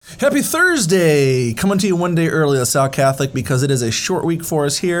Happy Thursday! Coming to you one day early, LaSalle Catholic, because it is a short week for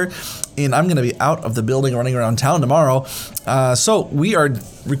us here, and I'm going to be out of the building running around town tomorrow. So we are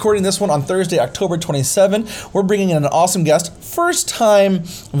recording this one on Thursday, October 27. We're bringing in an awesome guest, first-time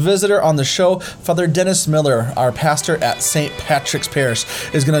visitor on the show. Father Dennis Miller, our pastor at St. Patrick's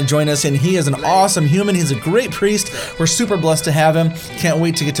Parish, is going to join us, and he is an awesome human. He's a great priest. We're super blessed to have him. Can't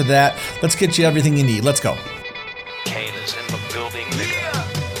wait to get to that. Let's get you everything you need. Let's go. Kane is in the building.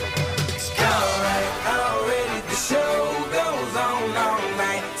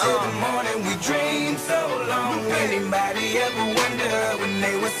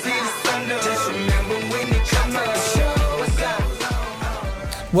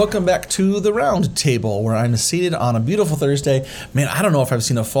 Welcome back to the Round Table, where I'm seated on a beautiful Thursday. Man, I don't know if I've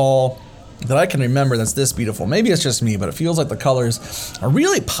seen a fall that I can remember that's this beautiful. Maybe it's just me, but it feels like the colors are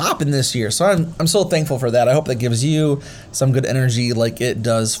really popping this year. So I'm so thankful for that. I hope that gives you some good energy like it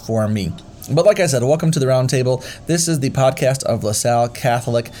does for me. But like I said, welcome to the Round Table. This is the podcast of LaSalle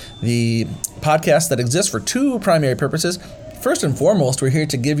Catholic, the podcast that exists for two primary purposes. First and foremost, we're here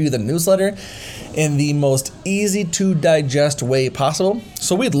to give you the newsletter in the most easy to digest way possible.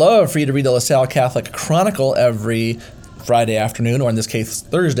 So we'd love for you to read the LaSalle Catholic Chronicle every Friday afternoon, or in this case,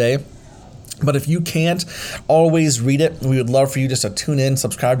 Thursday. But if you can't always read it, we would love for you just to tune in,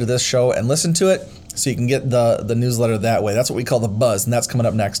 subscribe to this show, and listen to it so you can get the newsletter that way. That's what we call the buzz, and that's coming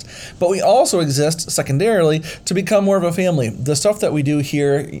up next. But we also exist secondarily to become more of a family. The stuff that we do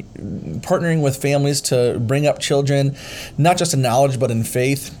here, partnering with families to bring up children, not just in knowledge, but in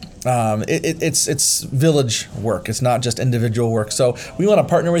faith, it's village work. It's not just individual work. So we want to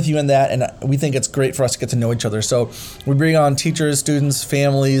partner with you in that, and we think it's great for us to get to know each other. So we bring on teachers, students,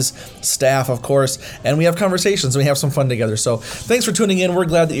 families, staff, of course, and we have conversations and we have some fun together. So thanks for tuning in. We're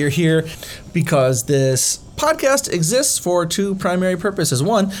glad that you're here because this podcast exists for two primary purposes.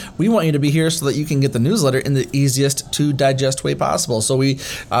 One, we want you to be here so that you can get the newsletter in the easiest to digest way possible. So we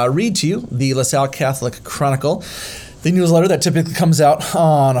read to you the LaSalle Catholic Chronicle, the newsletter that typically comes out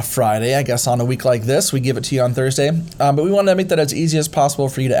on a Friday. I guess on a week like this, we give it to you on Thursday. But we want to make that as easy as possible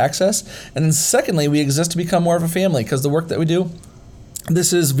for you to access. And then secondly, we exist to become more of a family, because the work that we do,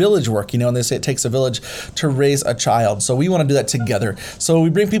 this is village work, and they say it takes a village to raise a child. So we want to do that together. So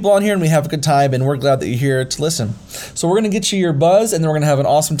we bring people on here and we have a good time, and we're glad that you're here to listen. So we're going to get you your buzz, and then we're going to have an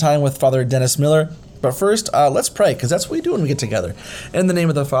awesome time with Father Dennis Miller. But first, let's pray, because that's what we do when we get together. In the name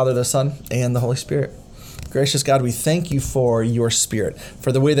of the Father, the Son, and the Holy Spirit. Gracious God, we thank you for your Spirit,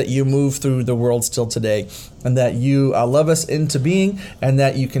 for the way that you move through the world still today, and that you love us into being, and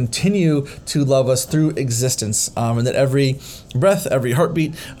that you continue to love us through existence, and that every breath, every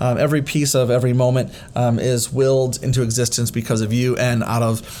heartbeat, every piece of every moment is willed into existence because of you and out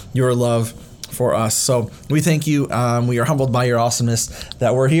of your love for us. So we thank you. We are humbled by your awesomeness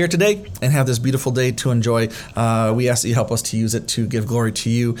that we're here today and have this beautiful day to enjoy. We ask that you help us to use it to give glory to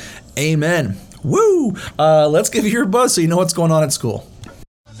you. Amen. Woo! Let's give you your buzz so you know what's going on at school.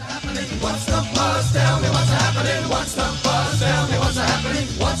 What's the buzz? Tell me what's happening. What's the buzz? Tell me what's happening.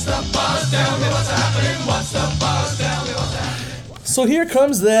 What's the buzz? Tell me what's happening. What's the buzz? Tell me what's happening. So here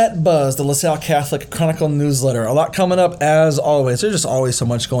comes that buzz, the LaSalle Catholic Chronicle newsletter. A lot coming up as always. There's just always so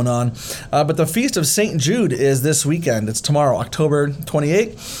much going on. But the Feast of St. Jude is this weekend. It's tomorrow, October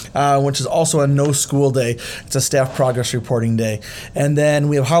 28th, which is also a no school day. It's a staff progress reporting day. And then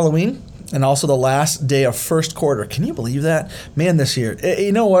we have Halloween, and also the last day of first quarter. Can you believe that? Man, this year.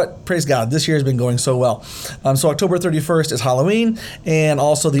 You know what? Praise God. This year has been going so well. So October 31st is Halloween, and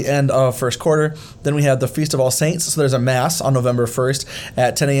also the end of first quarter. Then we have the Feast of All Saints. So there's a Mass on November 1st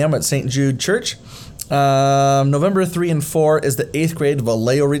at 10 a.m. at St. Jude Church. November 3 and 4 is the 8th grade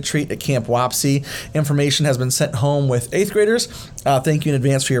Vallejo retreat at Camp Wapsie. Information has been sent home with 8th graders. Thank you in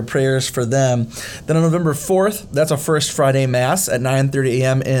advance for your prayers for them. Then on November 4th, that's a First Friday Mass at 9:30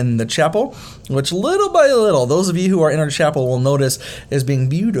 a.m. in the chapel, which little by little, those of you who are in our chapel will notice is being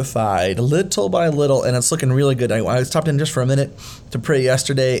beautified little by little, and it's looking really good. I stopped in just for a minute to pray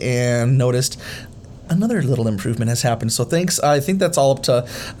yesterday and noticed another little improvement has happened. So thanks. I think that's all up to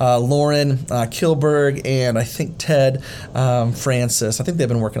Lauren Kilberg and I think Ted Francis. I think they've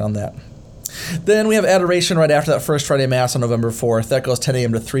been working on that. Then we have adoration right after that First Friday Mass on November 4th. That goes 10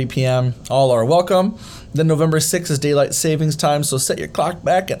 a.m. to 3 p.m. All are welcome. Then November 6th is daylight savings time, so set your clock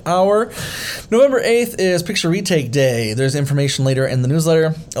back an hour. November 8th is picture retake day. There's information later in the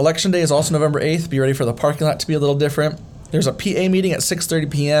newsletter. Election day is also November 8th. Be ready for the parking lot to be a little different. There's a PA meeting at 6:30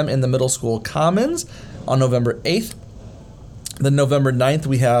 p.m. in the middle school commons on November 8th. Then November 9th,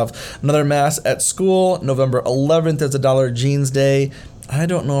 we have another Mass at school. November 11th is a Dollar Jeans Day. I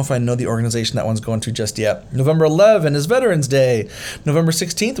don't know if I know the organization that one's going to just yet. November 11 is Veterans Day. November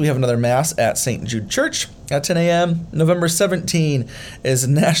 16th, we have another Mass at St. Jude Church at 10 a.m. November 17 is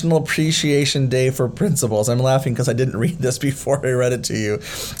National Appreciation Day for Principals. I'm laughing because I didn't read this before I read it to you.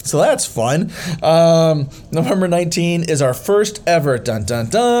 So that's fun. November 19 is our first ever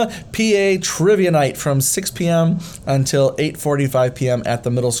PA Trivia Night from 6 p.m. until 8:45 p.m. at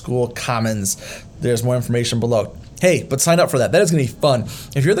the Middle School Commons. There's more information below. Hey, but sign up for that. That is going to be fun.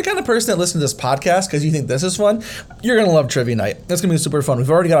 If you're the kind of person that listens to this podcast because you think this is fun, you're going to love Trivia Night. That's going to be super fun. We've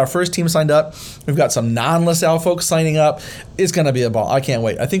already got our first team signed up. We've got some non-LaSalle folks signing up. It's going to be a ball. I can't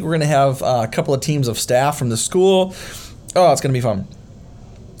wait. I think we're going to have a couple of teams of staff from the school. Oh, it's going to be fun.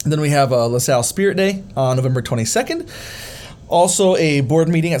 And then we have LaSalle Spirit Day on November 22nd. Also a board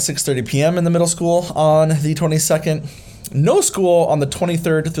meeting at 6:30 p.m. in the middle school on the 22nd. No school on the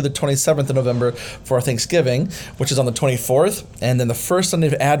 23rd through the 27th of November for Thanksgiving, which is on the 24th. And then the first Sunday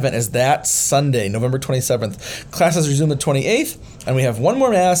of Advent is that Sunday, November 27th. Classes resume the 28th, and we have one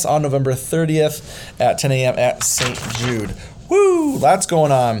more Mass on November 30th at 10 a.m. at St. Jude. Woo! Lots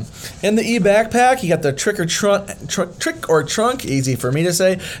going on. In the e-backpack, you got the trick or trunk, easy for me to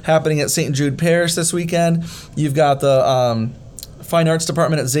say, happening at St. Jude Parish this weekend. You've got the Fine Arts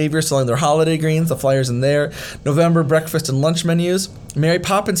Department at Xavier selling their holiday greens, the flyers in there. November breakfast and lunch menus. Mary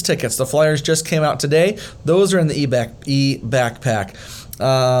Poppins tickets, the flyers just came out today. Those are in the e-backpack.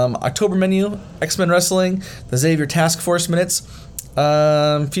 October menu, X-Men Wrestling, the Xavier Task Force minutes,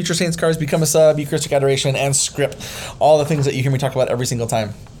 Future Saints cards, Become a Sub, Eucharistic Adoration, and Script. All the things that you hear me talk about every single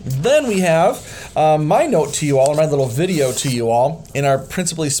time. Then we have my note to you all, or my little video to you all, in our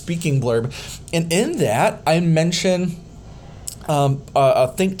Principally Speaking blurb. And in that, I mention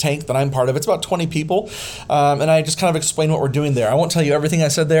a think tank that I'm part of. It's about 20 people, and I just kind of explain what we're doing there. I won't tell you everything I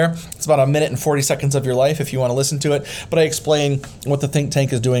said there. It's about a minute and 40 seconds of your life if you want to listen to it, but I explain what the think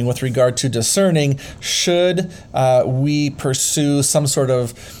tank is doing with regard to discerning should we pursue some sort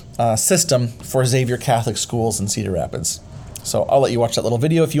of system for Xavier Catholic Schools in Cedar Rapids. So I'll let you watch that little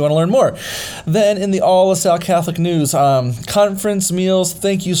video if you want to learn more. Then in the All LaSalle Catholic News, conference meals,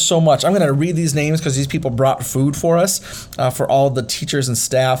 thank you so much. I'm going to read these names because these people brought food for us, for all the teachers and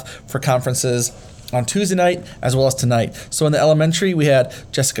staff for conferences on Tuesday night as well as tonight. So in the elementary, we had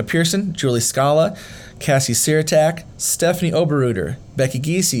Jessica Pearson, Julie Scala, Cassie Siratak, Stephanie Oberruder, Becky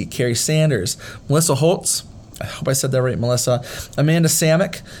Giese, Carrie Sanders, Melissa Holtz, I hope I said that right, Melissa, Amanda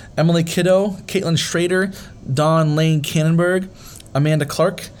Samick, Emily Kiddo, Caitlin Schrader, Dawn Lane Cannonberg, Amanda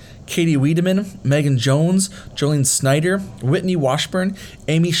Clark, Katie Wiedemann, Megan Jones, Jolene Snyder, Whitney Washburn,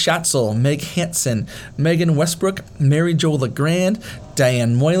 Amy Schatzel, Meg Hansen, Megan Westbrook, Mary Jo LeGrand,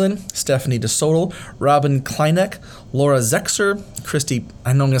 Diane Moylan, Stephanie DeSoto, Robin Kleineck, Laura Zexer, Christy,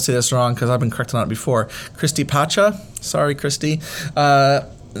 I know I'm going to say this wrong because I've been corrected on it before, Christy Pacha, sorry Christy,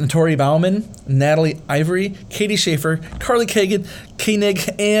 Tori Bauman, Natalie Ivory, Katie Schaefer, Carly Kagan, Koenig,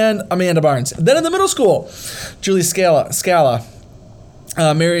 and Amanda Barnes. Then in the middle school, Julie Scala,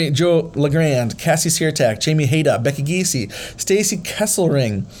 Mary Jo LeGrand, Cassie Sirtak, Jamie Hayda, Becky Giese, Stacy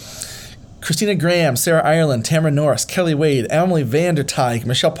Kesselring, Christina Graham, Sarah Ireland, Tamara Norris, Kelly Wade, Emily Vanderteig,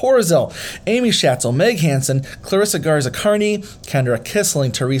 Michelle Porzel, Amy Schatzel, Meg Hansen, Clarissa Garza Carney, Kendra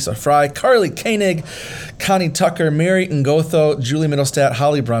Kissling, Teresa Fry, Carly Koenig, Connie Tucker, Mary Ngotho, Julie Middlestat,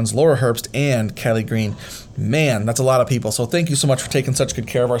 Holly Bruns, Laura Herbst, and Kelly Green. Man, that's a lot of people. So thank you so much for taking such good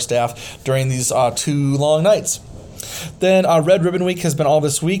care of our staff during these 2 long nights. Then Red Ribbon Week has been all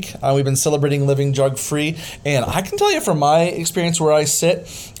this week. We've been celebrating living drug free, and I can tell you from my experience where I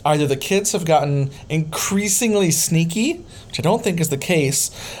sit, either the kids have gotten increasingly sneaky, which I don't think is the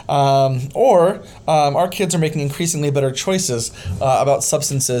case, or our kids are making increasingly better choices about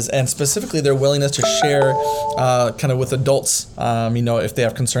substances, and specifically their willingness to share kind of with adults, if they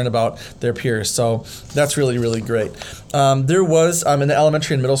have concern about their peers. So that's really, really great. There was, in the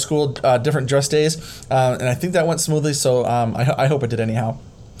elementary and middle school, different dress days, and I think that went smoothly, so I hope it did anyhow.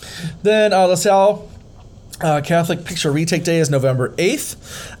 Then LaSalle Catholic Picture Retake Day is November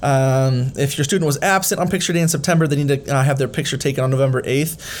 8th. If your student was absent on Picture Day in September, they need to have their picture taken on November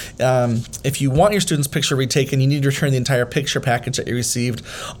 8th. If you want your student's picture retaken, you need to return the entire picture package that you received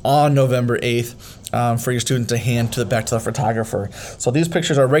on November 8th for your student to hand back to the photographer. So these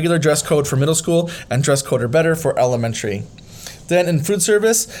pictures are regular dress code for middle school and dress code or better for elementary. Then in food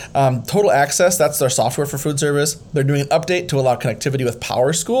service, Total Access, that's their software for food service. They're doing an update to allow connectivity with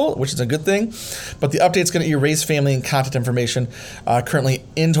PowerSchool, which is a good thing. But the update's going to erase family and contact information currently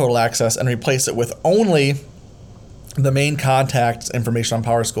in Total Access and replace it with only the main contact information on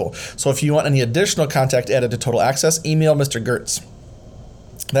PowerSchool. So if you want any additional contact added to Total Access, email Mr. Gertz.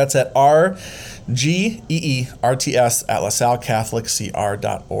 That's at RGEERTS at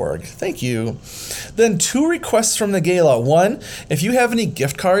LaSalleCatholicCR.org. Thank you. Then 2 requests from the gala. 1, if you have any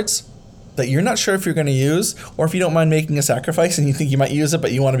gift cards that you're not sure if you're going to use, or if you don't mind making a sacrifice and you think you might use it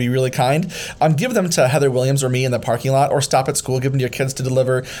but you want to be really kind, give them to Heather Williams or me in the parking lot, or stop at school, give them to your kids to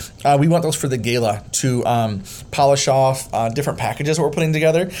deliver. We want those for the gala to polish off different packages that we're putting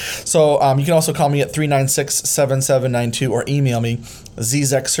together. So you can also call me at 396-7792 or email me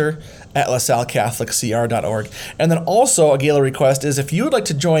zzexer at LaSalleCatholicCR.org. And then also a gala request is if you would like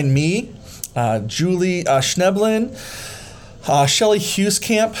to join me, Julie Schneblin, Shelley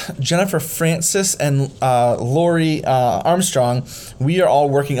Hughescamp, Jennifer Francis, and Lori Armstrong, we are all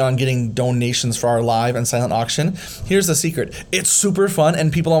working on getting donations for our live and silent auction. Here's the secret. It's super fun,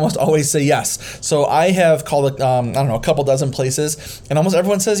 and people almost always say yes. So I have called, a couple dozen places, and almost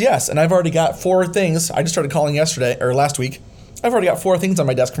everyone says yes. And I've already got 4 things. I just started calling last week. I've already got 4 things on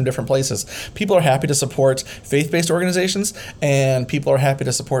my desk from different places. People are happy to support faith-based organizations, and people are happy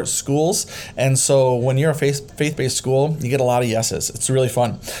to support schools. And so when you're a faith-based school, you get a lot of yeses. It's really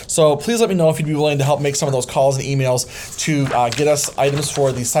fun. So please let me know if you'd be willing to help make some of those calls and emails to get us items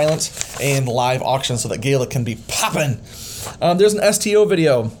for the silent and live auction so that gala can be popping. There's an STO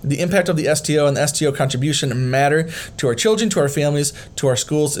video. The impact of the STO and the STO contribution matter to our children, to our families, to our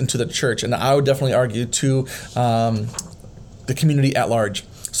schools, and to the church. And I would definitely argue to the community at large.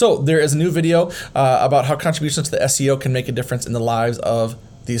 So there is a new video about how contributions to the SEO can make a difference in the lives of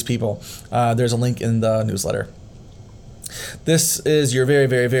these people. There's a link in the newsletter. This is your very,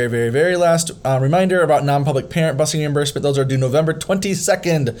 very, very, very, very last reminder about non-public parent busing reimbursement. Those are due November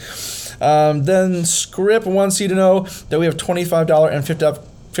 22nd. Then Scrip wants you to know that we have $25 and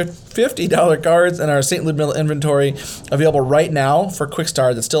 $50 cards in our St. Ludmilla inventory available right now for Quick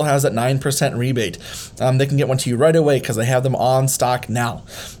Start that still has that 9% rebate. They can get one to you right away because they have them on stock now.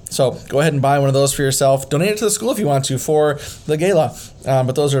 So go ahead and buy one of those for yourself. Donate it to the school if you want to for the gala,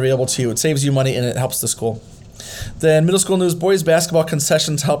 but those are available to you. It saves you money and it helps the school. Then middle school news, boys basketball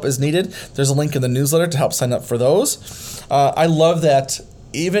concessions help is needed. There's a link in the newsletter to help sign up for those. I love that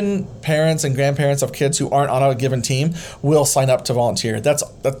even parents and grandparents of kids who aren't on a given team will sign up to volunteer. That's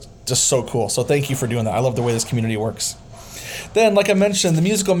just so cool. So thank you for doing that. I love the way this community works. Then, like I mentioned, the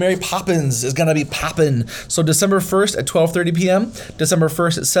musical Mary Poppins is going to be poppin'. So December 1st at 12:30 p.m., December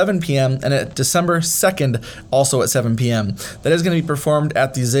 1st at 7 p.m., and at December 2nd also at 7 p.m. That is going to be performed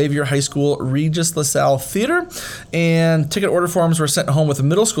at the Xavier High School Regis LaSalle Theater. And ticket order forms were sent home with the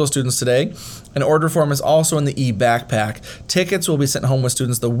middle school students today. An order form is also in the e-backpack. Tickets will be sent home with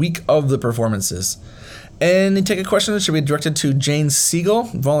students the week of the performances. Any ticket questions should be directed to Jane Siegel,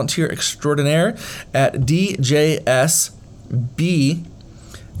 volunteer extraordinaire, at DJSBSIEGLE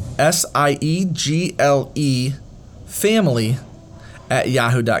family at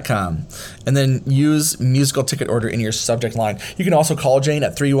yahoo.com. And then use musical ticket order in your subject line. You can also call Jane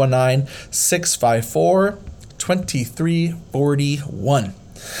at 319-654-2341.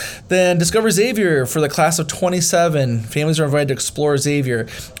 Then Discover Xavier for the class of 27. Families are invited to explore Xavier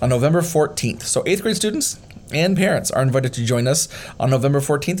on November 14th. So 8th grade students and parents are invited to join us on November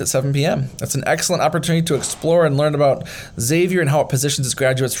 14th at 7 p.m. That's an excellent opportunity to explore and learn about Xavier and how it positions its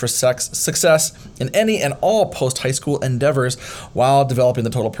graduates for success in any and all post-high school endeavors while developing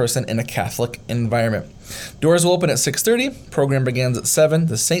the total person in a Catholic environment. Doors will open at 6:30. Program begins at 7.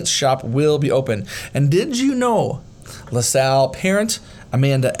 The Saints shop will be open. And did you know LaSalle parent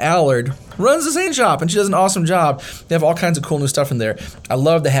Amanda Allard runs the Saints shop, and she does an awesome job. They have all kinds of cool new stuff in there. I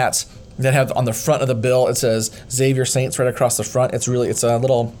love the hats that have on the front of the bill, it says Xavier Saints right across the front. It's a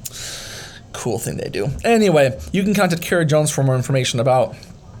little cool thing they do. Anyway, you can contact Kara Jones for more information about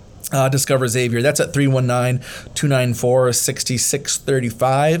Discover Xavier. That's at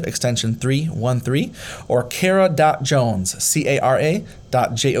 319-294-6635, extension 313, or Kara.Jones,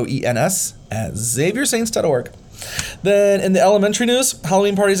 CARA.JOENS at XavierSaints.org. Then in the elementary news,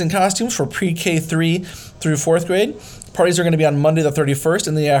 Halloween parties and costumes for pre-K 3 through 4th grade. Parties are going to be on Monday the 31st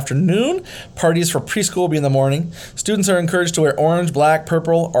in the afternoon. Parties for preschool will be in the morning. Students are encouraged to wear orange, black,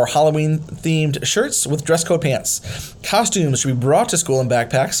 purple, or Halloween-themed shirts with dress code pants. Costumes should be brought to school in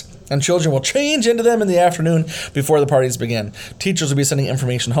backpacks, and children will change into them in the afternoon before the parties begin. Teachers will be sending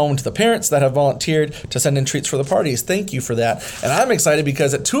information home to the parents that have volunteered to send in treats for the parties. Thank you for that. And I'm excited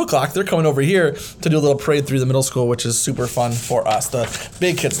because at 2 o'clock, they're coming over here to do a little parade through the middle school, which is super fun for us. The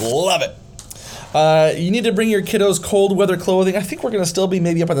big kids love it. You need to bring your kiddos cold weather clothing. I think we're going to still be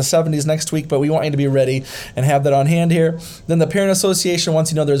maybe up in the 70s next week, but we want you to be ready and have that on hand here. Then the Parent Association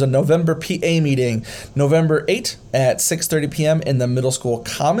wants you to know there's a November PA meeting, November 8th at 6:30 p.m. in the middle school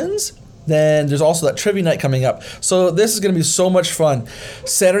commons. Then there's also that trivia night coming up. So this is going to be so much fun.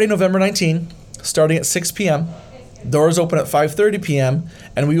 Saturday, November 19, starting at 6 p.m. Doors open at 5:30 p.m.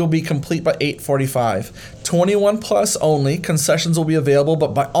 and we will be complete by 8:45. 21 plus only. Concessions will be available,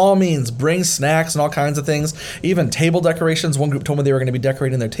 but by all means, bring snacks and all kinds of things. Even table decorations. One group told me they were going to be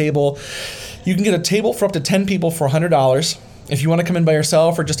decorating their table. You can get a table for up to 10 people for $100. If you want to come in by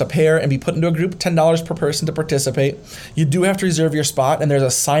yourself or just a pair and be put into a group, $10 per person to participate. You do have to reserve your spot, and there's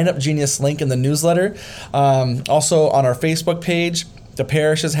a Sign Up Genius link in the newsletter. Also on our Facebook page. The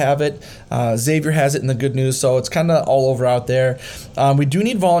parishes have it. Xavier has it in the Good News, so it's kind of all over out there. We do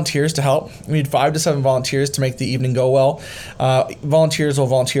need volunteers to help. We need 5 to 7 volunteers to make the evening go well. Volunteers will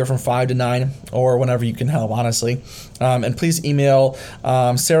volunteer from 5 to 9 or whenever you can help, honestly. And please email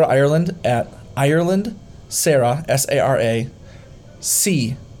Sarah Ireland at IrelandSarah,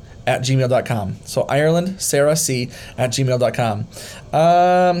 SARAC, @gmail.com. So Ireland, Sarah C @gmail.com.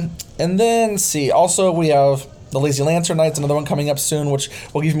 And then see, also we have the Lazy Lantern Nights, another one coming up soon, which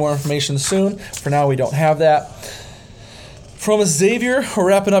we'll give you more information soon. For now, we don't have that. From Xavier, we're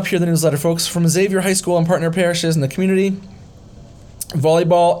wrapping up here the newsletter, folks. From Xavier High School and partner parishes in the community,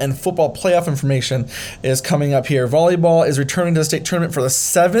 volleyball and football playoff information is coming up here. Volleyball is returning to the state tournament for the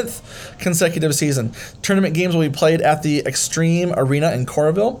 7th consecutive season. Tournament games will be played at the Extreme Arena in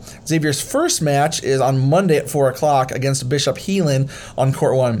Coralville. Xavier's first match is on Monday at 4 o'clock against Bishop Heelan on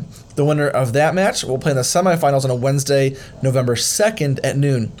Court 1. The winner of that match will play in the semifinals on a Wednesday, November 2nd at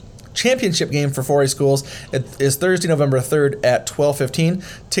noon. Championship game for 4A schools is Thursday, November 3rd at 12:15.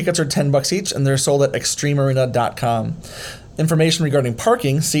 Tickets are $10 each, and they're sold at extremearena.com. Information regarding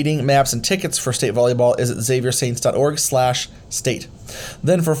parking, seating, maps, and tickets for state volleyball is at xaviersaints.org/state.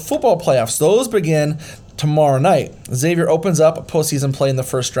 Then for football playoffs, those begin tomorrow night. Xavier opens up postseason play in the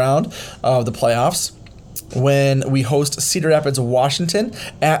first round of the playoffs when we host Cedar Rapids, Washington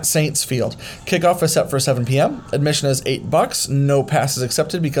at Saints Field. Kickoff is set for 7 p.m. Admission is $8. No passes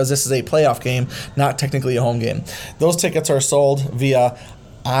accepted because this is a playoff game, not technically a home game. Those tickets are sold via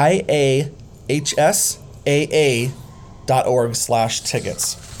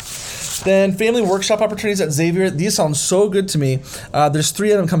iahsaa.org/tickets. Then family workshop opportunities at Xavier. These sound so good to me. There's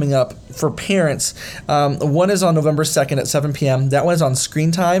 3 of them coming up for parents. One is on November 2nd at 7 p.m. That one is on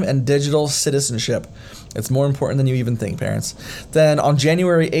screen time and digital citizenship. It's more important than you even think, parents. Then on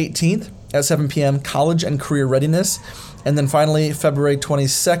January 18th at 7 p.m., college and career readiness. And then finally, February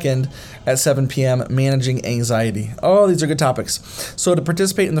 22nd at 7 p.m., managing anxiety. Oh, these are good topics. So to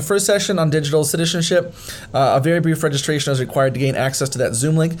participate in the first session on digital citizenship, a very brief registration is required to gain access to that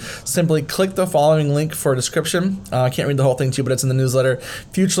Zoom link. Simply click the following link for a description. I can't read the whole thing to you, but it's in the newsletter.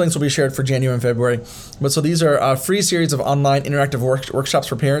 Future links will be shared for January and February. But so these are a free series of online interactive workshops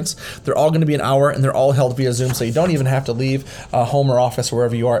for parents. They're all going to be an hour, and they're all held via Zoom, so you don't even have to leave home or office,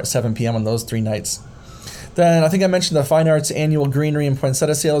 wherever you are, at 7 p.m. on those 3 nights. Then I think I mentioned the Fine Arts Annual Greenery and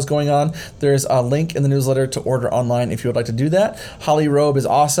Poinsettia Sale is going on. There's a link in the newsletter to order online if you would like to do that. Holly Robe is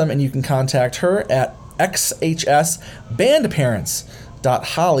awesome, and you can contact her at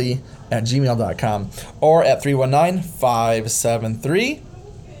xhsbandparents.holly@gmail.com or at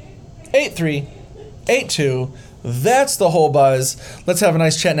 319-573-8382. That's the whole buzz. Let's have a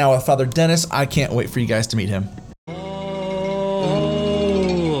nice chat now with Father Dennis. I can't wait for you guys to meet him.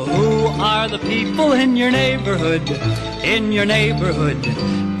 Are the people in your neighborhood, in your neighborhood,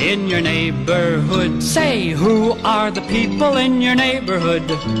 in your neighborhood? Say, who are the people in your neighborhood?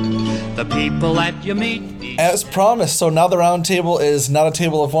 The people that you meet. As promised, so now the round table is not a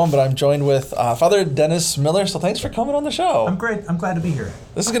table of one, but I'm joined with Father Dennis Miller. So thanks for coming on the show. I'm great. I'm glad to be here.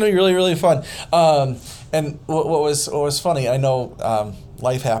 This is going to be really, really fun. And what was funny, I know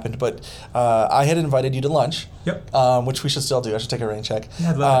life happened, but I had invited you to lunch. Yep. Which we should still do. I should take a rain check.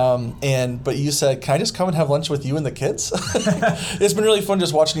 Yeah, I'd love but you said, can I just come and have lunch with you and the kids? It's been really fun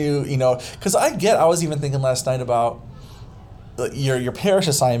just watching you, because I was even thinking last night about your parish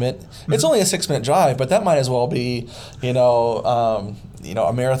assignment. Mm-hmm. It's only a 6-minute drive, but that might as well be, a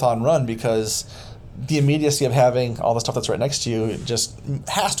marathon run, because the immediacy of having all the stuff that's right next to you just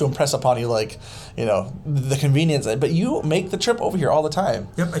has to impress upon you, the convenience. But you make the trip over here all the time.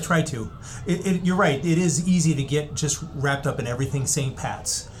 Yep, I try to. You're right. It is easy to get just wrapped up in everything St.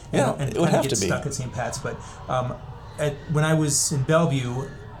 Pat's. And it would have to be stuck at St. Pat's. But when I was in Bellevue,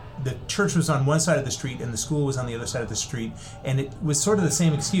 the church was on one side of the street and the school was on the other side of the street, and it was sort of the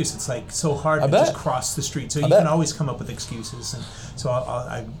same excuse. It's like so hard to just cross the street, so you can always come up with excuses. And so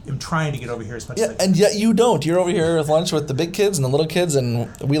I am trying to get over here as much as I can. And yet you don't. You're over here with lunch with the big kids and the little kids, and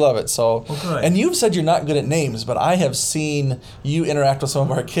we love it. So, good. And you've said you're not good at names, but I have seen you interact with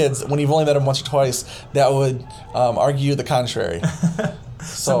some of our kids when you've only met them once or twice that would argue the contrary.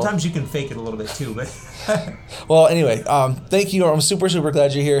 So, sometimes you can fake it a little bit too, but. well, anyway, thank you. I'm super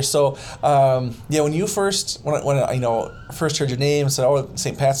glad you're here. So, when you first first heard your name and said, "Oh,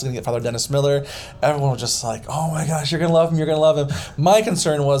 St. Pat's going to get Father Dennis Miller," everyone was just like, "Oh my gosh, you're going to love him. You're going to love him." My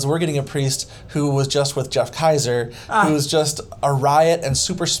concern was we're getting a priest who was just with Jeff Kaiser, who was just a riot and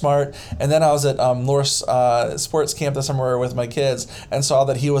super smart. And then I was at Loris sports camp this summer with my kids and saw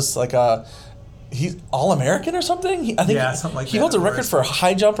that he was like he's All-American or something. I think something like that. He holds a record for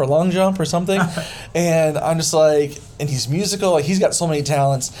high jump or long jump or something. And I'm just like, and he's musical. Like, he's got so many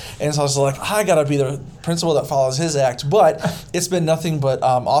talents. And so I was like, I got to be the principal that follows his act. But it's been nothing but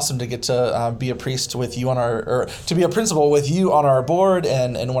awesome to get to be a priest with you or to be a principal with you on our board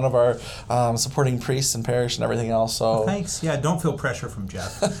and one of our supporting priests and parish and everything else. So well, thanks. Yeah, don't feel pressure from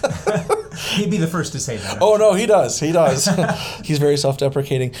Jeff. He'd be the first to say that. Oh, no, he does. He does. He's very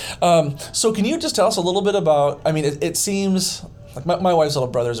self-deprecating. So can you just tell us a little bit about, I mean, it seems like my wife's little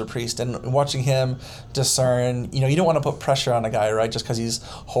brother's a priest, and watching him discern, you don't want to put pressure on a guy, right, just because he's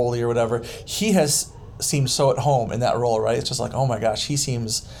holy or whatever. He has seemed so at home in that role, right? It's just like, oh my gosh, he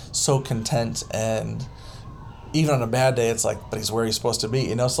seems so content, and even on a bad day, it's like, but he's where he's supposed to be.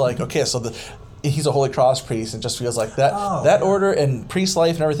 It's like, okay, so he's a Holy Cross priest, and just feels like that order and priest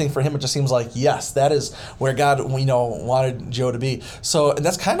life and everything for him, it just seems like, yes, that is where God wanted Joe to be. So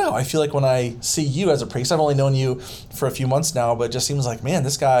that's kind of how I feel like when I see you as a priest. I've only known you for a few months now, but it just seems like, man,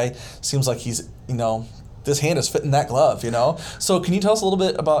 this guy seems like he's this hand is fitting that glove. So can you tell us a little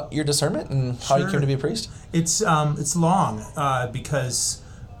bit about your discernment and how you came to be a priest? It's long because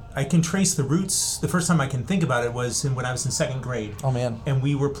I can trace the roots. The first time I can think about it was when I was in second grade. Oh man! And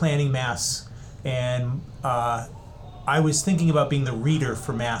we were planning Mass. And I was thinking about being the reader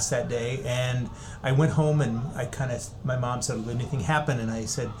for Mass that day, and I went home and my mom said, "Will anything happen?" And I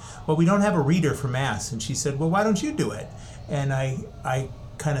said, "Well, we don't have a reader for Mass." And she said, "Well, why don't you do it?" And I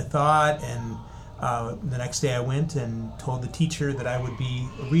kind of thought, and the next day I went and told the teacher that I would be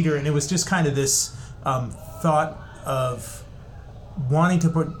a reader, and it was just kind of this thought of wanting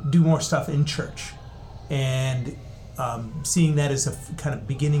to do more stuff in church, and seeing that as a kind of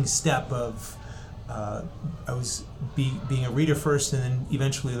beginning step of I was being a reader first, and then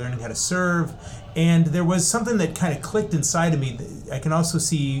eventually learning how to serve. And there was something that kind of clicked inside of me. I can also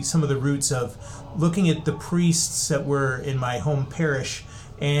see some of the roots of looking at the priests that were in my home parish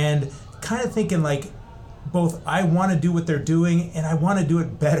and kind of thinking like, both I want to do what they're doing and I want to do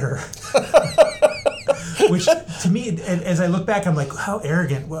it better. Which to me, as I look back, I'm like, how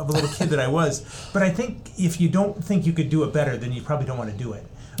arrogant of a little kid that I was. But I think if you don't think you could do it better, then you probably don't want to do it.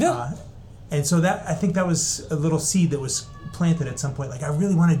 Yeah. And so I think that was a little seed that was planted at some point. Like, I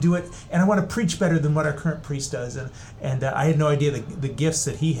really want to do it, and I want to preach better than what our current priest does. And I had no idea the gifts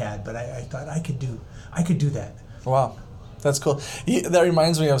that he had, but I thought I could do that. Wow. That's cool. That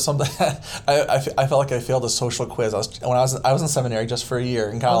reminds me of something. I felt like I failed a social quiz. I was in seminary just for a year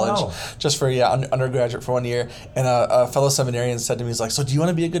in college, just for undergraduate for 1 year. And a fellow seminarian said to me, he's like, "So do you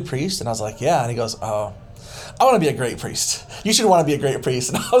want to be a good priest?" And I was like, "Yeah." And he goes, "Oh, I want to be a great priest. You should want to be a great priest."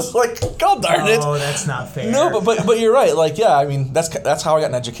 And I was like, "God darn it!" Oh, that's not fair. No, but you're right. Like, yeah, I mean, that's how I got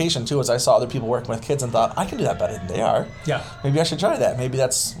an education too. Is I saw other people working with kids and thought, I can do that better than they are. Yeah. Maybe I should try that. Maybe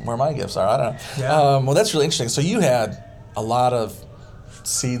that's where my gifts are. I don't know. Yeah. Well, that's really interesting. So you had a lot of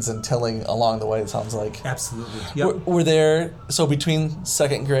seeds and tilling along the way, it sounds like. Absolutely. Yep. Were there, so between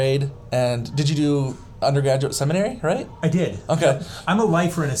second grade and, did you do undergraduate seminary, right? I did. Okay. Yep. I'm a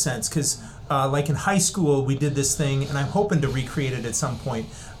lifer in a sense, because like in high school, we did this thing, and I'm hoping to recreate it at some point,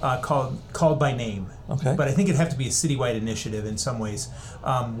 called by name. Okay. But I think it'd have to be a citywide initiative in some ways,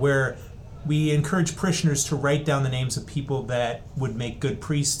 where we encourage parishioners to write down the names of people that would make good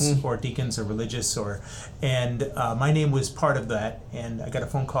priests or deacons or religious, and my name was part of that. And I got a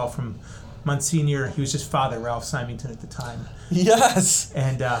phone call from Monsignor. He was just Father Ralph Symington at the time. Yes.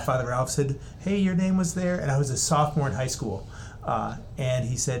 And Father Ralph said, "Hey, your name was there," and I was a sophomore in high school. And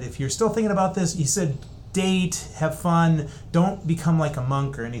he said, "If you're still thinking about this," he said, "date, have fun, don't become like a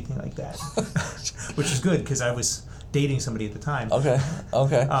monk or anything like that," which is good because I was dating somebody at the time. Okay.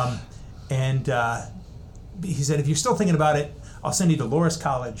 And he said, "If you're still thinking about it, I'll send you to Loris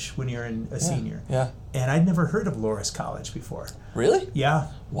College when you're a senior." Yeah. And I'd never heard of Loris College before. Really? Yeah.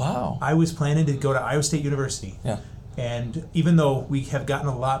 Wow. I was planning to go to Iowa State University. Yeah. And even though we have gotten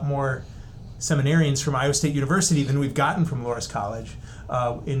a lot more seminarians from Iowa State University than we've gotten from Loris College,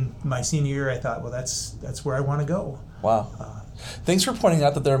 in my senior year, I thought, well, that's where I want to go. Wow. Thanks for pointing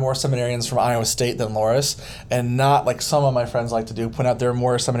out that there are more seminarians from Iowa State than Loris, and not like some of my friends like to do, point out there are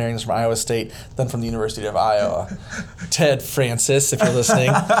more seminarians from Iowa State than from the University of Iowa. Ted Francis, if you're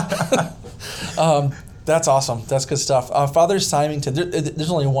listening. That's awesome. That's good stuff. Father Symington,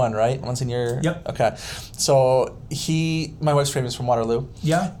 there's only one, right? Monsignor? Yep. Okay. So my wife's famous from Waterloo.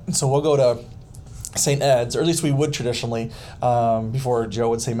 Yeah. So we'll go to St. Ed's, or at least we would traditionally, before Joe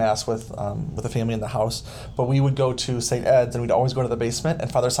would say Mass with the family in the house. But we would go to St. Ed's, and we'd always go to the basement, and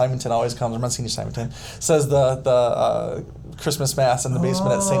Father Symington always comes, or Monsignor Symington, says the Christmas Mass in the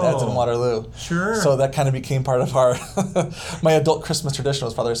basement at St. Ed's in Waterloo. Sure. So that kind of became part of our, my adult Christmas tradition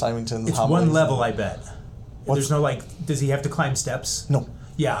was Father Symington's It's homilies. one level, I bet. There's no does he have to climb steps? No.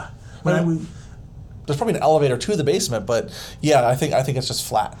 Yeah. There's probably an elevator to the basement, but yeah, I think it's just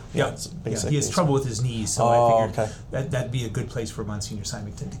flat. Yeah, it's he has basement. trouble with his knees, so I figured that'd be a good place for Monsignor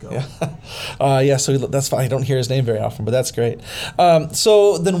Symington to go. Yeah. So that's fine. I don't hear his name very often, but that's great.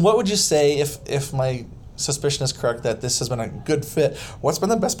 So then, what would you say if my suspicion is correct that this has been a good fit? What's been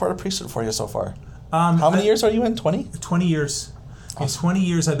the best part of priesthood for you so far? How many years are you in? 20? 20 years. Awesome. In 20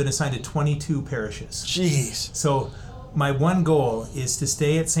 years, I've been assigned to 22 parishes. Jeez. So my one goal is to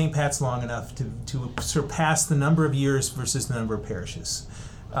stay at St. Pat's long enough to surpass the number of years versus the number of parishes.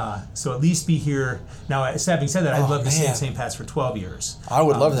 So at least be here. Now, having said that, I'd love to stay at St. Pat's for 12 years. I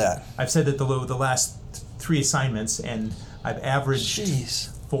would love that. I've said that the last 3 assignments, and I've averaged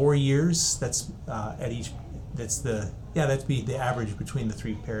 4 years. That's at each. That'd be the average between the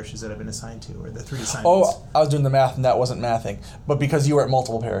 3 parishes that I've been assigned to, or the 3 assignments. Oh, I was doing the math, and that wasn't mathing. But because you were at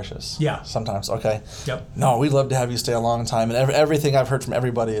multiple parishes. Yeah. Sometimes, okay. Yep. No, we'd love to have you stay a long time, and everything I've heard from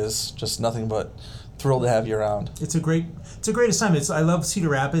everybody is just nothing but thrilled to have you around. It's a great assignment. I love Cedar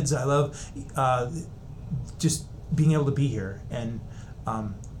Rapids. I love just being able to be here, and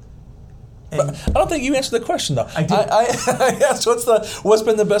but I don't think you answered the question though. I did. I asked what's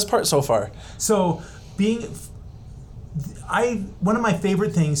been the best part so far. So one of my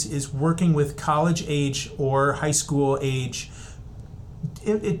favorite things is working with college age or high school age.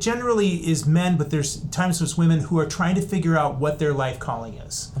 It generally is men, but there's times there's women who are trying to figure out what their life calling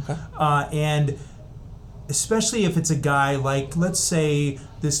is. Okay. And especially if it's a guy like, let's say,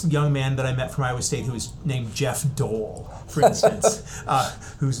 this young man that I met from Iowa State who was named Jeff Dole, for instance,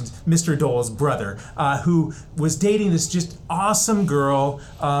 who's Mr. Dole's brother, who was dating this just awesome girl,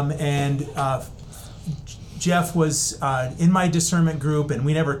 and Jeff was in my discernment group, and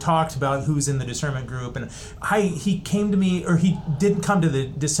we never talked about who's in the discernment group. And he came to me, or he didn't come to the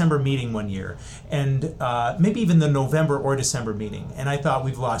December meeting one year, and maybe even the November or December meeting. And I thought,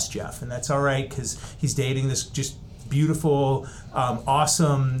 we've lost Jeff, and that's all right, because he's dating this just beautiful,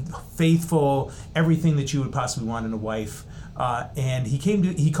 awesome, faithful, everything that you would possibly want in a wife. And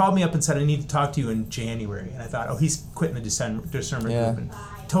he called me up and said, I need to talk to you in January. And I thought, oh, he's quitting the discernment group, and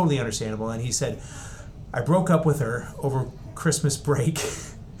totally understandable. And he said, I broke up with her over Christmas break,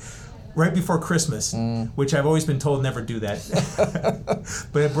 right before Christmas, which I've always been told never do that.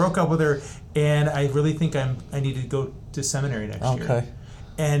 But I broke up with her, and I really think I need to go to seminary next year. Okay.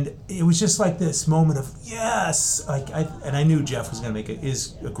 And it was just like this moment of yes, and I knew Jeff was going to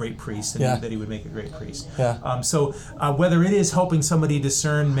is a great priest, and knew that he would make a great priest. Yeah. So whether it is helping somebody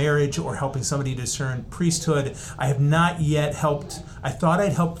discern marriage or helping somebody discern priesthood, I have not yet helped. I thought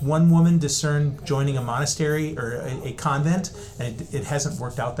I'd helped one woman discern joining a monastery or a convent, and it hasn't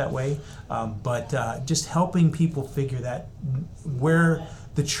worked out that way. But just helping people figure that where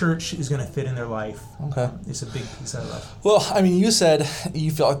the church is going to fit in their life. Okay. It's a big piece I love. Well, I mean, you said you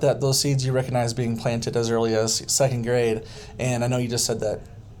felt like that those seeds you recognize being planted as early as second grade, and I know you just said that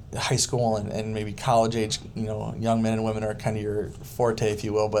high school and maybe college age, young men and women are kind of your forte, if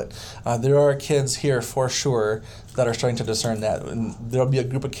you will, but there are kids here for sure that are starting to discern that, and there'll be a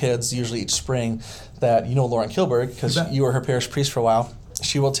group of kids usually each spring that Lauren Kilberg, because you were her parish priest for a while.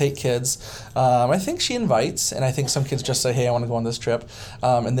 She will take kids. I think she invites, and I think some kids just say, hey, I want to go on this trip.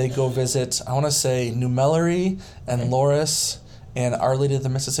 And they go visit, I want to say, New Mellery and Loris and Our Lady of the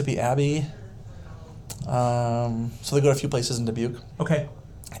Mississippi Abbey. So they go to a few places in Dubuque. Okay.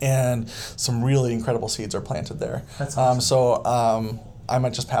 And some really incredible seeds are planted there. That's awesome. I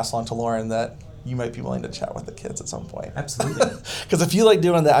might just pass along to Lauren that you might be willing to chat with the kids at some point. Absolutely. Because if you like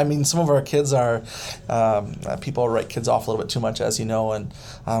doing that, I mean, some of our kids are, people write kids off a little bit too much, as you know, and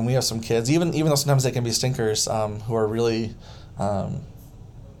we have some kids, even though sometimes they can be stinkers, who are really, I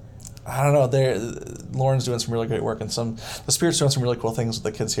don't know, Lauren's doing some really great work, and the Spirit's doing some really cool things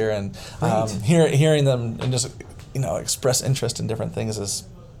with the kids here, and hearing them and just, express interest in different things is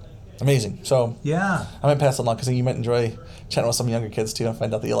amazing. So yeah, I might pass it along because you might enjoy chatting with some younger kids too and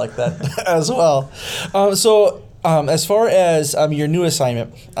find out that you like that as well. As far as your new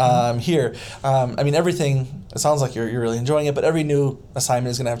assignment here, I mean, everything, it sounds like you're really enjoying it, but every new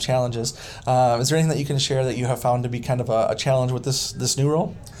assignment is going to have challenges. Is there anything that you can share that you have found to be kind of a challenge with this new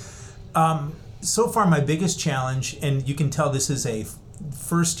role? so far my biggest challenge, and you can tell this is a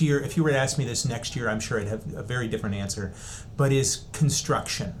first year, if you were to ask me this next year, I'm sure I'd have a very different answer, but is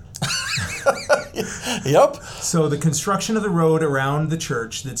construction. Yep. So the construction of the road around the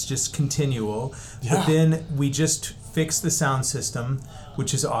church, that's just continual. Yeah. But then we just fixed the sound system,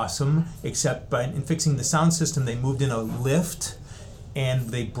 which is awesome, except in fixing the sound system, they moved in a lift and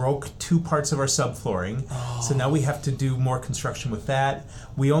they broke 2 parts of our subflooring. So now we have to do more construction with that.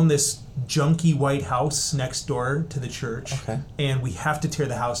 We own this junky white house next door to the church. Okay. And we have to tear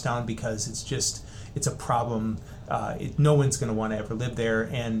the house down because it's a problem. No one's going to want to ever live there,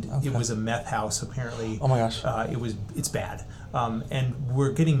 and it was a meth house apparently. Oh my gosh. It's bad. And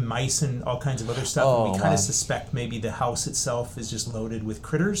we're getting mice and all kinds of other stuff. Oh, and we kind man. of suspect maybe the house itself is just loaded with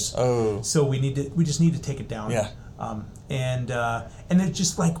critters. Oh. So we just need to take it down. Yeah. And it's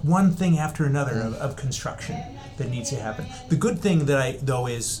just like one thing after another of construction that needs to happen. The good thing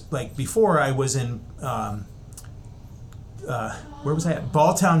is like before I was in where was I at?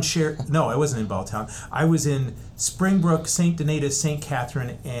 Balltown. No, I wasn't in Balltown. I was in Springbrook, St. Donatus, St.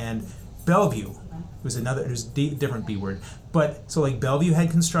 Catherine, and Bellevue. It was a different B word. But so like Bellevue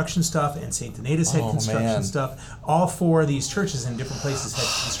had construction stuff and St. Donatus had construction stuff. All 4 of these churches in different places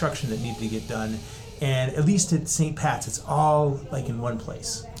had construction that needed to get done. And at least at St. Pat's, it's all like in one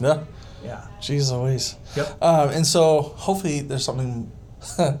place. Yeah. Yeah. Jeez Louise. Yep. And so hopefully there's something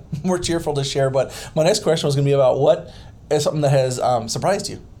more cheerful to share. But my next question was going to be about what is something that has surprised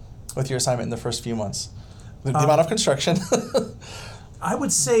you with your assignment in the first few months? The amount of construction. I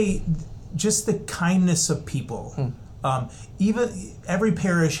would say just the kindness of people. Even every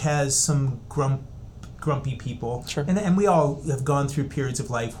parish has some grumpy people. Sure. And we all have gone through periods of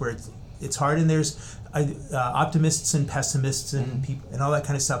life where it's hard, and there's optimists and pessimists and people and all that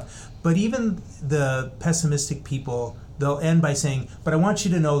kind of stuff. But even the pessimistic people, they'll end by saying, "But I want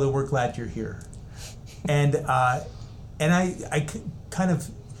you to know that we're glad you're here," and I kind of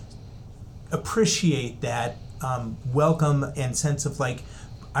appreciate that welcome and sense of like,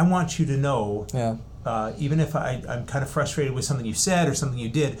 I want you to know, even if I'm kind of frustrated with something you said or something you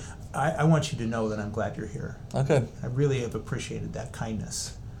did, I want you to know that I'm glad you're here. Okay. I really have appreciated that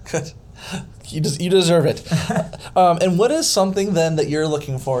kindness. Good. You deserve it. And what is something then that you're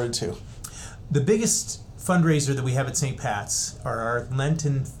looking forward to? The biggest fundraiser that we have at St. Pat's are our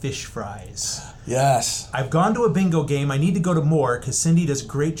Lenten fish fries. Yes. I've gone to a bingo game. I need to go to more because Cindy does a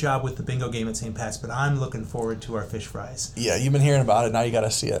great job with the bingo game at St. Pat's, but I'm looking forward to our fish fries. Yeah, you've been hearing about it. Now you got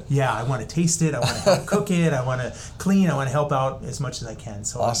to see it. Yeah, I want to taste it. I want to help cook it. I want to clean. I want to help out as much as I can.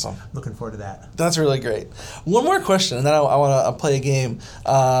 So awesome. I'm looking forward to that. That's really great. One more question, and then I want to play a game,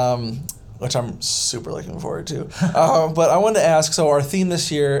 which I'm super looking forward to. But I wanted to ask, so our theme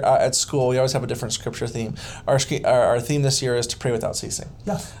this year at school, we always have a different scripture theme. Our theme this year is to pray without ceasing.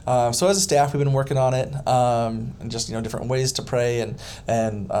 Yeah. So as a staff, we've been working on it, and just different ways to pray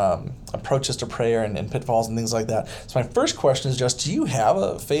and approaches to prayer and pitfalls and things like that. So my first question is just, do you have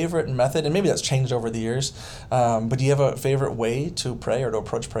a favorite method? And maybe that's changed over the years, but do you have a favorite way to pray or to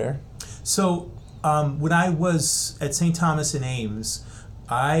approach prayer? So when I was at St. Thomas in Ames,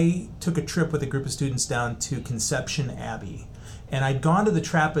 I took a trip with a group of students down to Conception Abbey. And I'd gone to the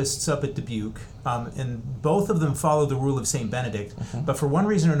Trappists up at Dubuque, and both of them followed the rule of St. Benedict. Mm-hmm. But for one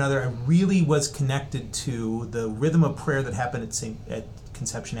reason or another, I really was connected to the rhythm of prayer that happened at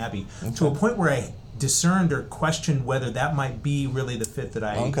Conception Abbey, to a point where I discerned or questioned whether that might be really the fit that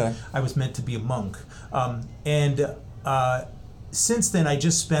I was meant to be a monk. Since then, I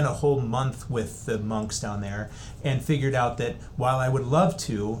just spent a whole month with the monks down there and figured out that while I would love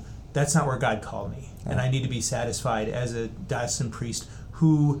to, that's not where God called me. And I need to be satisfied as a diocesan priest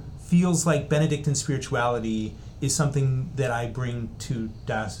who feels like Benedictine spirituality is something that I bring to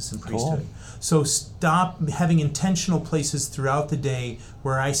diocesan priesthood. Cool. So stop having intentional places throughout the day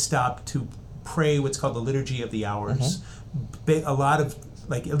where I stop to pray what's called the Liturgy of the Hours. Mm-hmm. A lot of,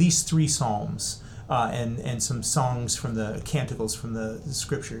 like, at least 3 psalms. And some songs from the canticles from the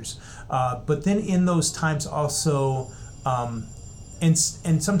scriptures, but then in those times also, and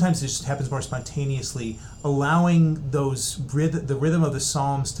sometimes it just happens more spontaneously, allowing the rhythm of the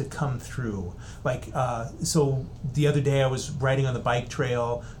psalms to come through. Like so, the other day I was riding on the bike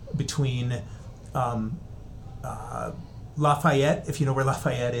trail between Lafayette, if you know where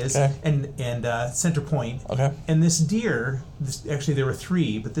Lafayette is, and Center Point. Okay. And this deer, actually there were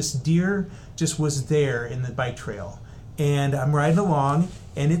 3, but this deer just was there in the bike trail. And I'm riding along,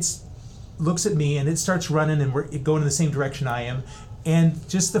 and it looks at me, and it starts running, and we're going in the same direction I am. And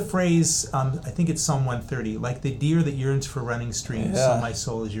just the phrase, I think it's Psalm 130, like the deer that yearns for running streams, so my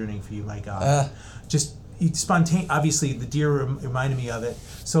soul is yearning for you, my God. Just spontaneous. Obviously, the deer reminded me of it.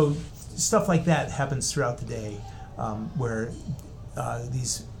 So stuff like that happens throughout the day, where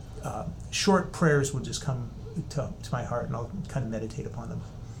these short prayers will just come to my heart, and I'll kind of meditate upon them.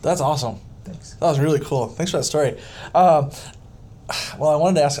 That's awesome. Thanks. That was really cool. Thanks for that story. Well, I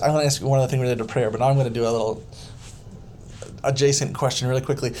want to ask you one other thing related to prayer, but now I'm going to do a little adjacent question really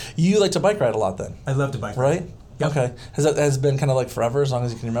quickly. You like to bike ride a lot then? I love to bike ride. Right? Yep. Okay. Has it been kind of like forever, as long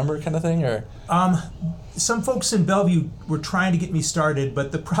as you can remember kind of thing? Or Some folks in Bellevue were trying to get me started,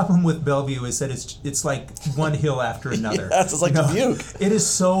 but the problem with Bellevue is that it's like one hill after another. Yes, it's like Dubuque. It is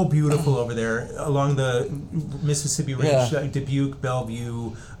so beautiful over there along the Mississippi Ridge, Yeah. like Dubuque,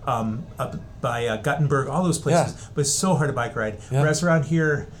 Bellevue, up by Guttenberg, all those places. Yeah. But it's so hard to bike ride. Yeah. Whereas around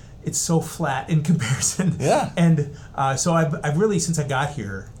here, it's so flat in comparison. Yeah. And so I've really, since I got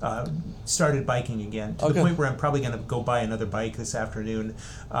here, started biking again to Okay. the point where I'm probably going to go buy another bike this afternoon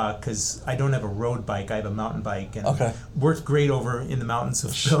because I don't have a road bike. I have a mountain bike, and Okay. worked great over in the mountains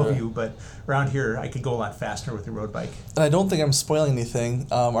of Sure. Bellevue. But around here, I could go a lot faster with the road bike. and I don't think I'm spoiling anything.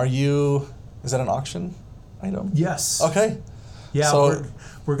 Is that an auction item? Yes. Okay. Yeah. So-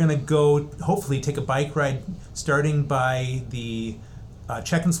 we're going to go hopefully take a bike ride starting by the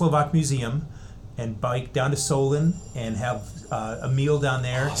Czech and Slovak Museum, and bike down to Solon and have a meal down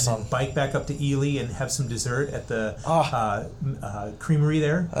there, Awesome. and then bike back up to Ely and have some dessert at the Ah. creamery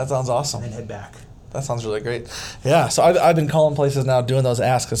there, That sounds awesome. and then head back. That sounds really great. Yeah, so I've been calling places now, doing those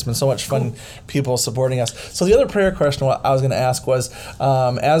asks. It's been so much fun, people supporting us. So the other prayer question what I was going to ask was,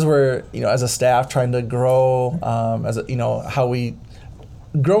 as we're, as a staff trying to grow, how we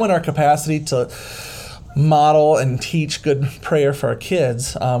grow in our capacity to model and teach good prayer for our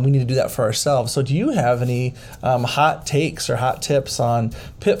kids, we need to do that for ourselves. So do you have any hot takes or hot tips on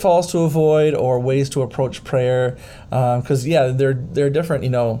pitfalls to avoid or ways to approach prayer? Because, there are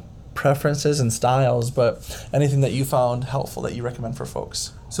different, preferences and styles, but anything that you found helpful that you recommend for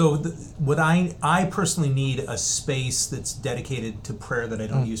folks? So what I personally need a space that's dedicated to prayer that I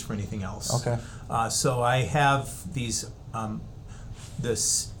don't use for anything else. Okay. So I have these the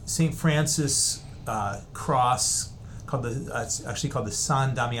St. Francis cross it's actually called the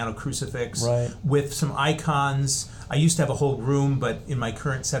San Damiano crucifix, Right. with some icons. I used to have a whole room, but in my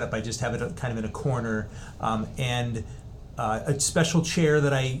current setup, I just have it kind of in a corner, and a special chair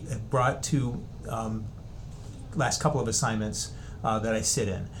that I brought to last couple of assignments that I sit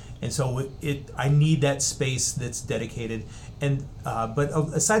in. And so I need that space that's dedicated. And but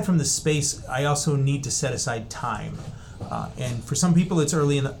aside from the space, I also need to set aside time. And for some people, it's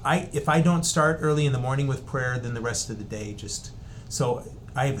early if I don't start early in the morning with prayer, then the rest of the day so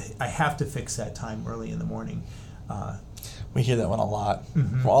I have to fix that time early in the morning. We hear that one a lot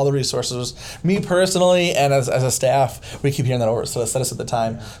from all the resources. Me personally, and as a staff, we keep hearing that over. So set us at the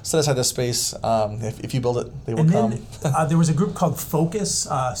time, set aside the space. If you build it, they will And come. then there was a group called Focus,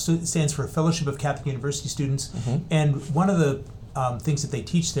 it stands for Fellowship of Catholic University Students, and one of the things that they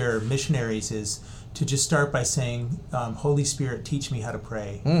teach their missionaries is to just start by saying, Holy Spirit, teach me how to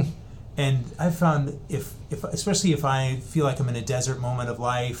pray. And I've found especially if I feel like I'm in a desert moment of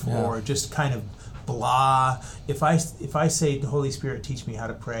life, Yeah. or just kind of blah, if I say, Holy Spirit, teach me how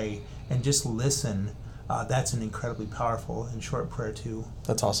to pray, and just listen, that's an incredibly powerful and short prayer too.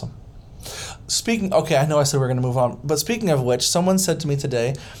 That's awesome. Okay, I know I said we're going to move on, but speaking of which, someone said to me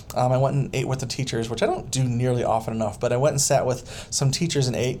today, I went and ate with the teachers, which I don't do nearly often enough, but I went and sat with some teachers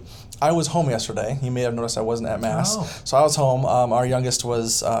and ate. I was home yesterday. You may have noticed I wasn't at Mass. Oh. So I was home. Our youngest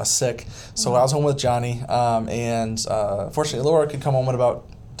was sick, so I was home with Johnny, and fortunately Laura could come home at about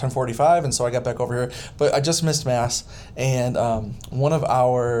 10:45, and so I got back over here. But I just missed Mass, and one of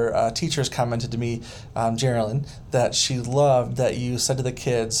our teachers commented to me, Geraldine, that she loved that you said to the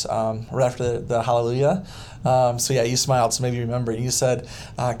kids right after the Hallelujah. So yeah, you smiled, so maybe you remember. You said,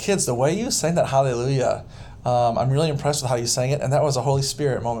 kids, the way you sang that Hallelujah, I'm really impressed with how you sang it, and that was a Holy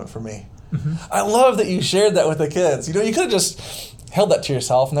Spirit moment for me. I love that you shared that with the kids. You could have just held that to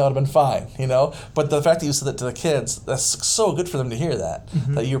yourself and that would have been fine, But the fact that you said that to the kids, that's so good for them to hear that,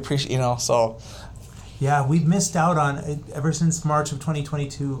 that you appreciate, so. Yeah, we've missed out on it ever since March of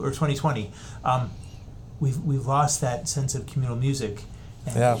 2022 or 2020. We've lost that sense of communal music.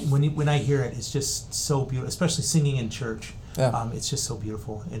 And Yeah. when I hear it, it's just so beautiful, especially singing in church. Yeah. It's just so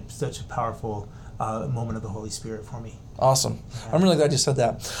beautiful. It's such a powerful moment of the Holy Spirit for me. Awesome. I'm really glad you said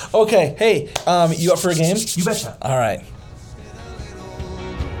that. Okay, hey, you up for a game? You betcha. All right.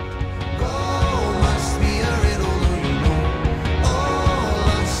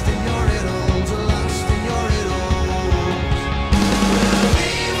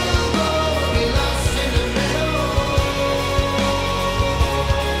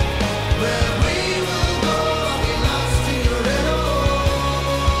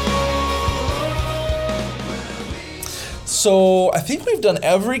 So I think we've done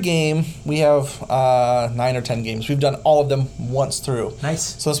every game. We have 9 or 10 games. We've done all of them once through.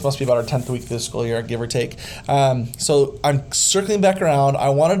 Nice. So this must be about our 10th week of the school year, give or take. So I'm circling back around. I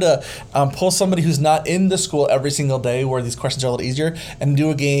wanted to pull somebody who's not in the school every single day where these questions are a little easier and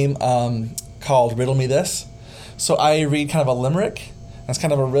do a game called Riddle Me This. So I read kind of a limerick. That's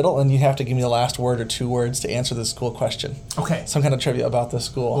kind of a riddle, and you have to give me the last word or 2 words to answer the school question. Okay. Some kind of trivia about the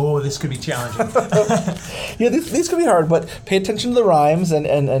school. Oh, this could be challenging. Yeah, these could be hard, but pay attention to the rhymes, and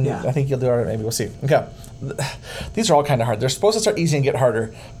Yeah. I think you'll do all right. Maybe we'll see. Okay. These are all kind of hard. They're supposed to start easy and get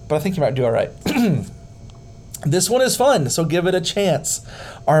harder, but I think you might do all right. This one is fun, so give it a chance.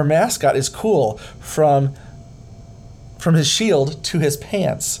 Our mascot is cool from his shield to his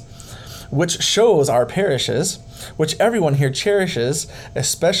pants, which shows our parishes, which everyone here cherishes,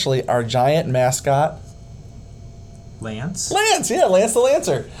 especially our giant mascot, Lance? Lance, yeah, Lance the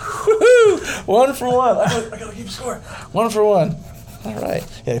Lancer. Woohoo! 1 for 1. I gotta keep score. 1 for 1. All right.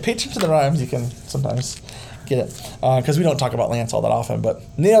 Yeah, pay attention to the rhymes. You can sometimes get it. Because we don't talk about Lance all that often, but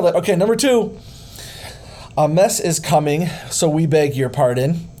nailed it. Okay, number 2. A mess is coming, so we beg your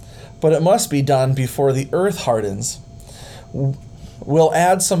pardon, but it must be done before the earth hardens. We'll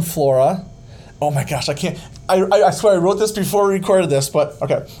add some flora. Oh my gosh, I can't. I swear I wrote this before we recorded this, but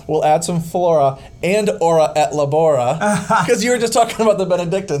okay. We'll add some flora and ora et labora, because you were just talking about the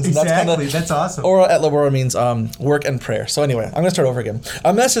Benedictines. Exactly, that's awesome. Ora et labora means work and prayer. So anyway, I'm going to start over again.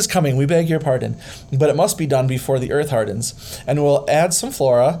 A mess is coming, we beg your pardon, but it must be done before the earth hardens. And we'll add some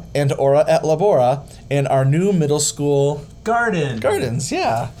flora and ora et labora in our new middle school gardens,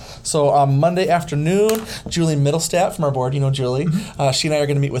 yeah. So Monday afternoon, Julie Middlestat from our board, you know Julie, she and I are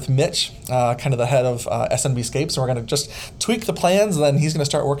going to meet with Mitch, kind of the head of SNB Scapes, and we're going to just tweak the plans, and then he's going to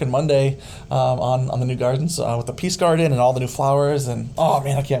start working Monday on the new gardens with the Peace Garden and all the new flowers, and oh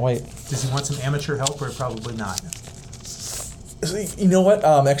man, I can't wait. Does he want some amateur help or probably not? You know what?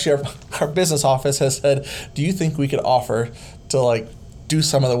 Actually, our business office has said, do you think we could offer to do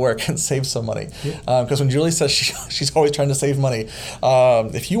some of the work and save some money? Because when Julie says she's always trying to save money,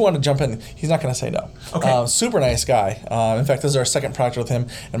 if you want to jump in, he's not going to say no. Okay. Super nice guy. In fact, this is our second project with him,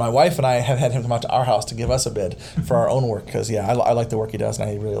 and my wife and I have had him come out to our house to give us a bid for our own work because, I like the work he does, and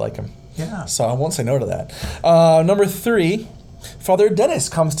I really like him. Yeah. So I won't say no to that. Number 3, Father Dennis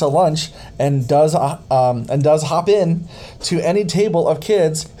comes to lunch and does hop in to any table of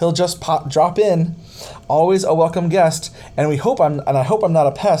kids. He'll just drop in. Always a welcome guest, and I hope I'm not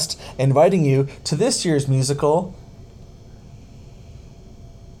a pest inviting you to this year's musical.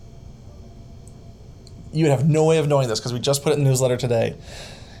 You would have no way of knowing this because we just put it in the newsletter today.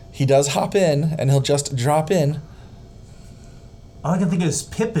 He does hop in, and he'll just drop in. All I can think of is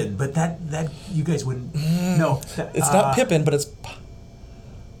Pippin, but that you guys wouldn't. No, It's not Pippin, but it's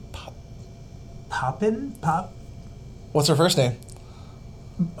Poppin? Pop? What's her first name?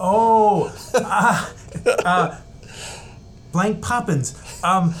 Oh, Blank Poppins.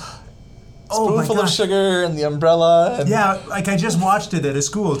 Oh my Spoonful of gosh. sugar and the umbrella. And Yeah, I just watched it at a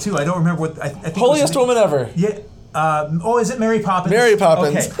school too. I don't remember what I think. it was holiest woman ever. Yeah. Is it Mary Poppins? Mary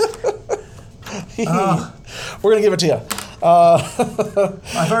Poppins. Okay. We're gonna give it to you.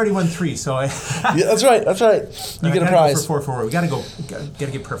 I've already won 3, so I. Yeah, that's right. You get a prize. Go for 4. We gotta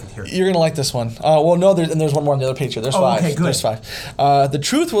get perfect here. You're gonna like this one. Well, no, there's one more on the other page here. There's 5. Okay, good. There's 5. The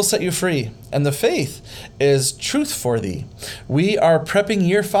truth will set you free, and the faith is truth for thee. We are prepping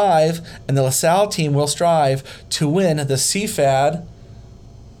year 5, and the LaSalle team will strive to win the CFAD.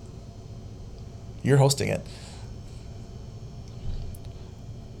 You're hosting it.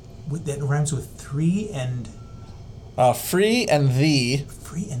 That rhymes with 3 and. Free and thee.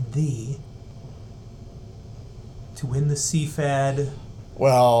 Free and thee. To win the CFAD.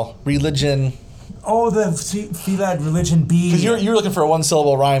 Well, religion. Oh, the CFAD religion B. Because you're looking for a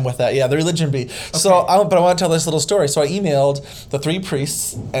 1-syllable rhyme with that. Yeah, the religion bee. So, but I want to tell this little story. So I emailed the 3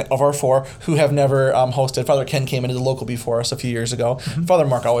 priests of our 4 who have never hosted. Father Ken came into the local before us a few years ago. Mm-hmm. Father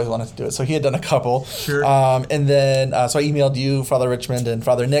Mark always wanted to do it, so he had done a couple. Sure. And then, so I emailed you, Father Richmond, and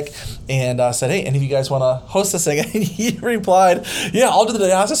Father Nick, and said, hey, any of you guys want to host this thing? And he replied, yeah, I'll do the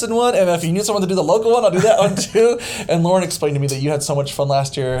diocesan one, and if you need someone to do the local one, I'll do that one too. And Lauren explained to me that you had so much fun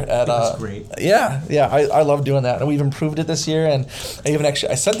last year at. It was great. Yeah, I love doing that, and we've improved it this year. And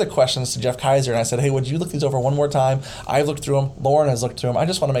I sent the questions to Jeff Kaiser, and I said, hey, would you look these over one more time? I've looked through them. Lauren has looked through them. I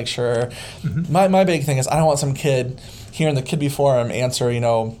just want to make sure. Mm-hmm. My big thing is I don't want some kid hearing the Kid Before him answer,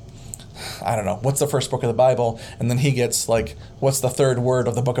 I don't know, what's the first book of the Bible? And then he gets what's the third word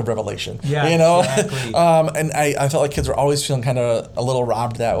of the book of Revelation? Yeah, exactly. And I felt like kids were always feeling kind of a little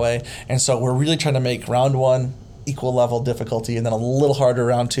robbed that way. And so we're really trying to make round 1 equal level difficulty, and then a little harder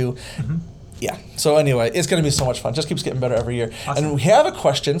round 2. Mm-hmm. Yeah. So anyway, it's going to be so much fun. Just keeps getting better every year. Awesome. And we have a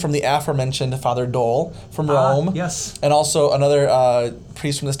question from the aforementioned Father Dole from Rome. Yes. And also another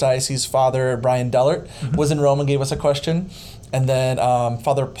priest from this diocese, Father Brian Dellert, was in Rome and gave us a question. And then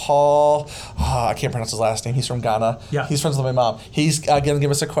Father Paul, I can't pronounce his last name. He's from Ghana. Yeah. He's friends with my mom. He's going to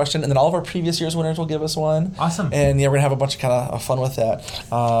give us a question. And then all of our previous year's winners will give us one. Awesome. And yeah, we're going to have a bunch of kind of fun with that.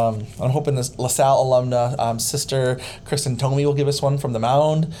 I'm hoping this LaSalle alumna, Sister Kristen Tomey, will give us one from the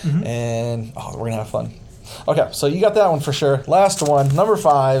Mound. And we're going to have fun. Okay, so you got that one for sure. Last one, number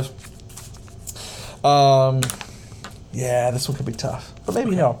 5. Yeah, this one could be tough. But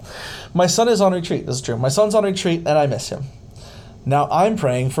maybe no. My son is on retreat. This is true. My son's on retreat and I miss him. Now I'm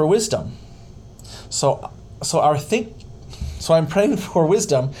praying for wisdom. So I'm praying for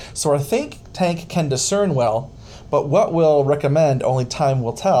wisdom so our think tank can discern well, but what we'll recommend only time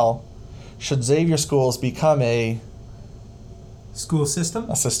will tell. Should Xavier schools become a School system?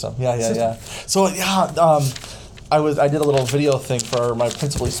 A system? Yeah. So I did a little video thing for my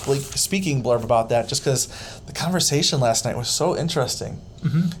principally speaking blurb about that, just because the conversation last night was so interesting.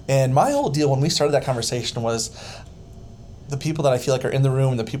 And my whole deal when we started that conversation was the people that I feel like are in the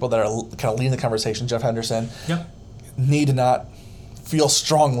room and the people that are kind of leading the conversation, Jeff Henderson, need to not feel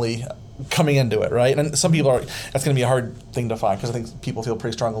strongly coming into it, right? And some people that's going to be a hard thing to find, because I think people feel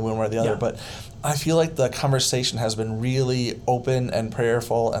pretty strongly one way or the other. But I feel like the conversation has been really open and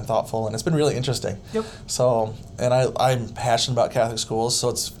prayerful and thoughtful, and it's been really interesting. So, and I'm passionate about Catholic schools, so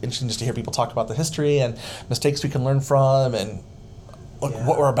it's interesting just to hear people talk about the history and mistakes we can learn from, and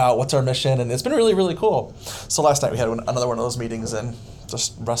what we're about, what's our mission, and it's been really, really cool. So last night we had another one of those meetings and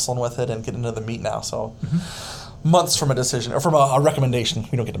just wrestling with it and getting into the meat now. So months from a decision, or from a recommendation.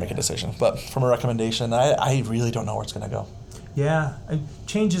 We don't get to make a decision, but from a recommendation, I really don't know where it's going to go. Yeah,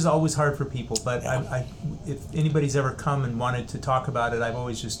 change is always hard for people, but I if anybody's ever come and wanted to talk about it, I've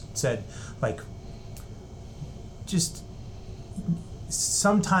always just said, just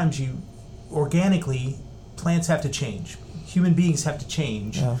sometimes organically, plants have to change. Human beings have to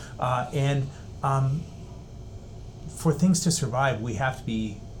change. And for things to survive, we have to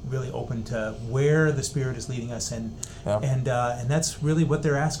be really open to where the Spirit is leading us, and that's really what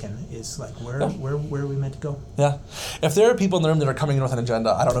they're asking is where are we meant to go? Yeah. If there are people in the room that are coming in with an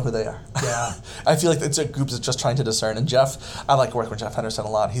agenda, I don't know who they are. Yeah. I feel like it's a group that's just trying to discern. And Jeff, I like working with Jeff Henderson a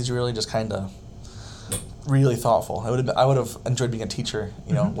lot. He's really just kind of really thoughtful. I would have enjoyed being a teacher,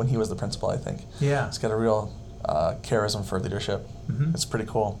 when he was the principal, I think. Yeah. He's got a real charism for leadership. It's pretty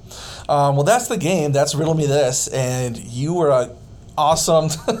cool. Well, that's the game. That's Riddle Me This. And you were awesome.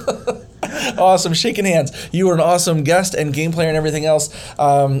 Awesome. Shaking hands. You were an awesome guest and game player and everything else.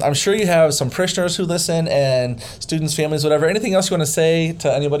 I'm sure you have some parishioners who listen and students, families, whatever. Anything else you want to say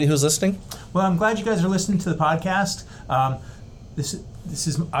to anybody who's listening? Well, I'm glad you guys are listening to the podcast. This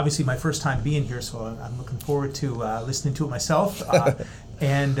is obviously my first time being here, so I'm looking forward to listening to it myself.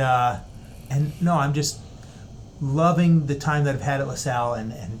 And no, I'm just loving the time that I've had at LaSalle,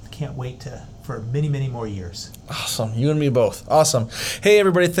 and can't wait for many, many more years. Awesome. You and me both. Awesome. Hey,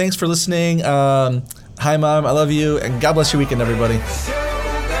 everybody. Thanks for listening. Hi, Mom. I love you. And God bless your weekend, everybody.